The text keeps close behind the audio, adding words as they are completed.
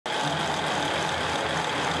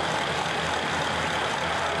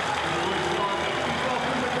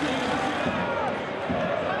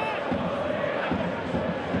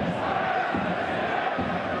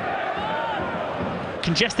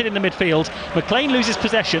congested in the midfield. McLean loses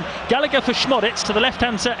possession. Gallagher for Schmoditz to the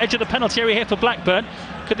left-hand edge of the penalty area here for Blackburn.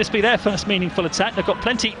 Could this be their first meaningful attack? They've got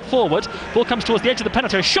plenty forward. Ball comes towards the edge of the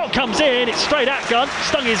penalty area. Shot comes in. It's straight at Gunn.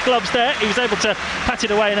 Stung his gloves there. He was able to pat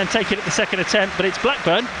it away and then take it at the second attempt. But it's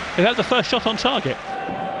Blackburn who have the first shot on target.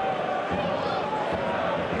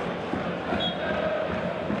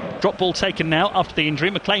 Drop ball taken now after the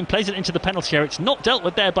injury. McLean plays it into the penalty area. It's not dealt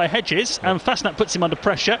with there by Hedges, and Fasnacht puts him under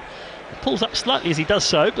pressure. He pulls up slightly as he does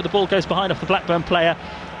so, but the ball goes behind off the Blackburn player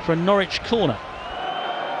for a Norwich corner.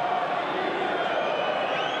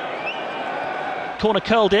 Corner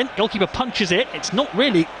curled in, goalkeeper punches it. It's not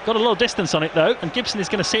really got a lot of distance on it though, and Gibson is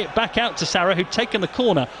going to see it back out to Sarah, who'd taken the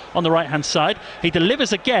corner on the right hand side. He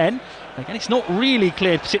delivers again. Again, it's not really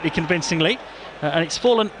cleared particularly convincingly. And it's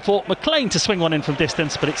fallen for McLean to swing one in from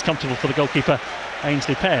distance, but it's comfortable for the goalkeeper,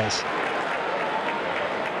 Ainsley Pears.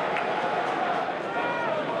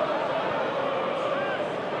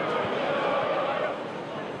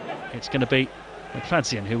 It's going to be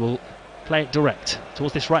McFadzean who will play it direct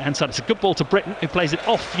towards this right-hand side. It's a good ball to Britton, who plays it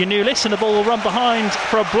off Yanulis, and the ball will run behind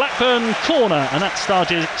for a Blackburn corner, and that starts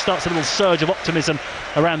a little surge of optimism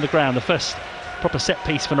around the ground. The first proper set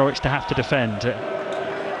piece for Norwich to have to defend.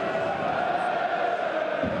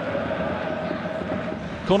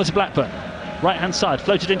 Corner to Blackburn, right hand side,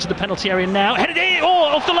 floated into the penalty area now, headed in,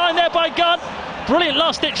 off the line there by Gunn. Brilliant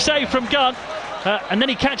last ditch save from Gunn, and then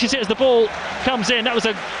he catches it as the ball comes in. That was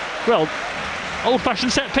a, well,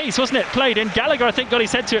 old-fashioned set piece, wasn't it? Played in. Gallagher, I think, got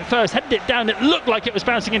his head to it first, headed it down. It looked like it was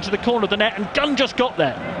bouncing into the corner of the net, and Gunn just got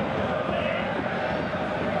there.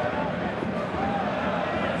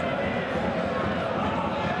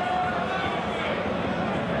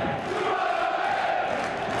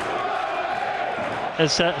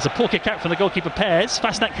 As a poor kick out from the goalkeeper Pears.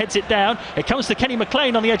 Fasnacht heads it down. It comes to Kenny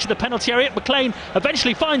McLean on the edge of the penalty area. McLean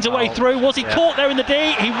eventually finds a way through. Was he caught there in the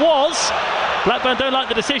D? He was. Blackburn don't like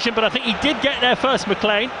the decision, but I think he did get there first,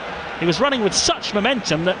 McLean. He was running with such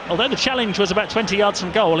momentum that although the challenge was about 20 yards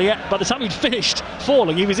from goal, by the time he'd finished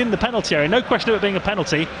falling, he was in the penalty area. No question of it being a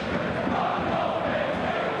penalty.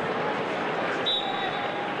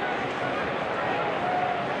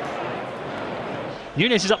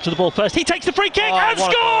 Nunez is up to the ball first. He takes the free kick and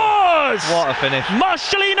scores! What a finish.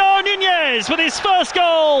 Marcelino Nunez with his first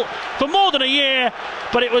goal for more than a year,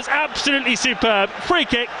 but it was absolutely superb. Free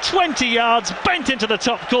kick, 20 yards, bent into the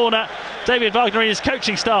top corner. David Wagner and his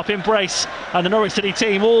coaching staff embrace, and the Norwich City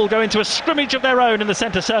team all go into a scrimmage of their own in the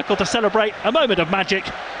centre circle to celebrate a moment of magic.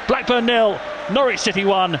 Blackburn 0, Norwich City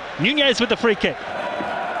 1. Nunez with the free kick.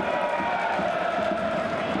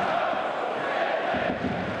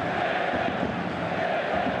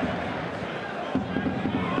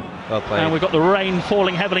 Well played. And we've got the rain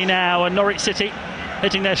falling heavily now, and Norwich City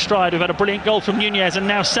hitting their stride. We've had a brilliant goal from Nunez, and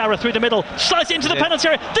now Sarah through the middle, slides it into the penalty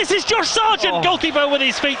area. This is Josh Sargent. Goalkeeper with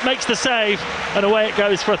his feet makes the save, and away it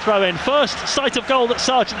goes for a throw-in. First sight of goal that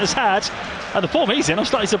Sargent has had, and the form he's in, I'm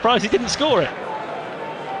slightly surprised he didn't score it.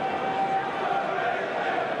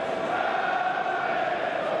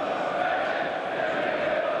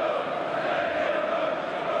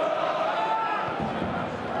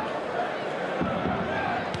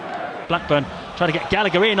 Blackburn trying to get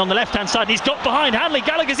Gallagher in on the left-hand side. He's got behind Hanley.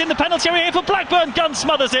 Gallagher's in the penalty area here for Blackburn. Gunn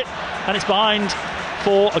smothers it, and it's behind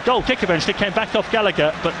for a goal kick eventually. Came back off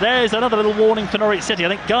Gallagher, but there's another little warning for Norwich City. I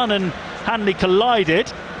think Gunn and Hanley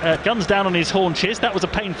collided. Gunn's down on his haunches. That was a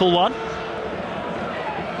painful one.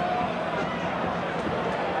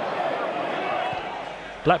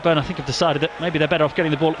 Blackburn, I think, have decided that maybe they're better off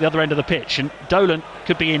getting the ball at the other end of the pitch, and Dolan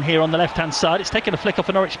could be in here on the left-hand side. It's taken a flick off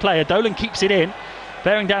a Norwich player. Dolan keeps it in,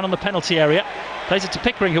 bearing down on the penalty area, plays it to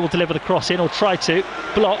Pickering, who will deliver the cross in, or try to.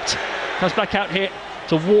 Blocked, comes back out here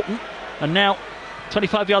to Wharton, and now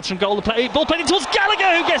 25 yards from goal, the ball played in towards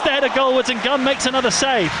Gallagher, who gets the header goalwards, and Gunn makes another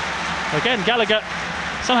save. Again, Gallagher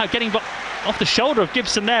somehow getting off the shoulder of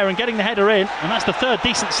Gibson there and getting the header in, and that's the third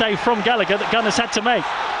decent save from Gallagher that Gunn has had to make.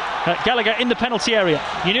 Gallagher in the penalty area.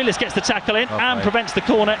 Yanulis gets the tackle in and prevents the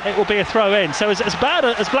corner. It will be a throw in. So as bad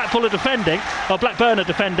as Blackpool are defending, or Blackburn are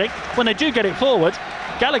defending, when they do get it forward,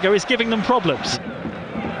 Gallagher is giving them problems.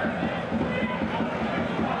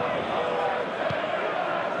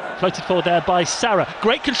 Floated forward there by Sarah.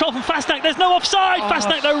 Great control from Fasnacht. There's no offside.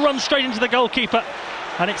 Fasnacht though runs straight into the goalkeeper,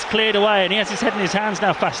 and it's cleared away. And he has his head in his hands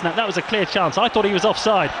now. Fasnacht. That was a clear chance. I thought he was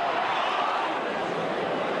offside.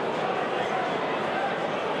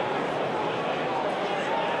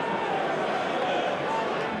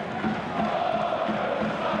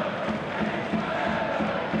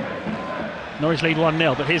 Norwich lead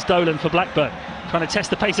 1-0, but here's Dolan for Blackburn. Trying to test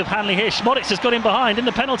the pace of Hanley here. Schmoditz has got in behind in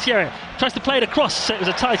the penalty area. Tries to play it across. So it was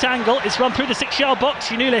a tight angle. It's run through the 6-yard box.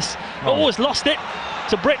 Giannoulis always lost it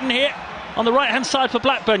to Britton here on the right-hand side for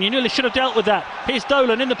Blackburn. Giannoulis should have dealt with that. Here's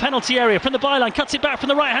Dolan in the penalty area from the byline. Cuts it back from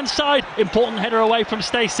the right-hand side. Important header away from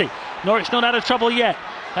Stacey. Norwich not out of trouble yet.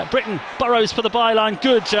 Britton burrows for the byline.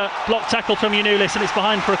 Good block tackle from Giannoulis, and it's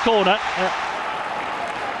behind for a corner.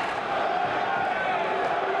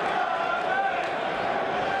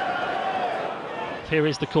 Here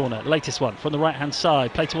is the corner, latest one from the right-hand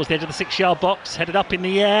side. Play towards the edge of the 6-yard box, headed up in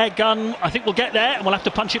the air. Gunn, I think, will get there, and we'll have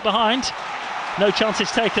to punch it behind. No chances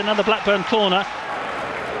taken, another Blackburn corner.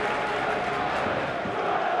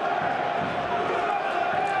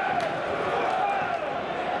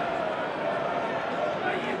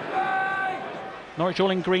 Norwich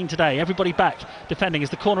all in green today, everybody back defending as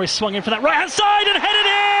the corner is swung in from that right-hand side and headed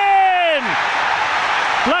in!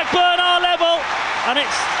 Blackburn are level, and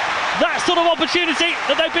it's that sort of opportunity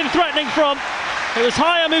that they've been threatening from. It was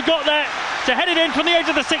Hyam who got there to head it in from the edge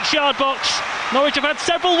of the 6-yard box. Norwich have had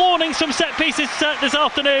several warnings from set pieces this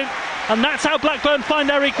afternoon, and that's how Blackburn find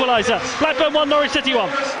their equaliser. Blackburn 1, Norwich City 1.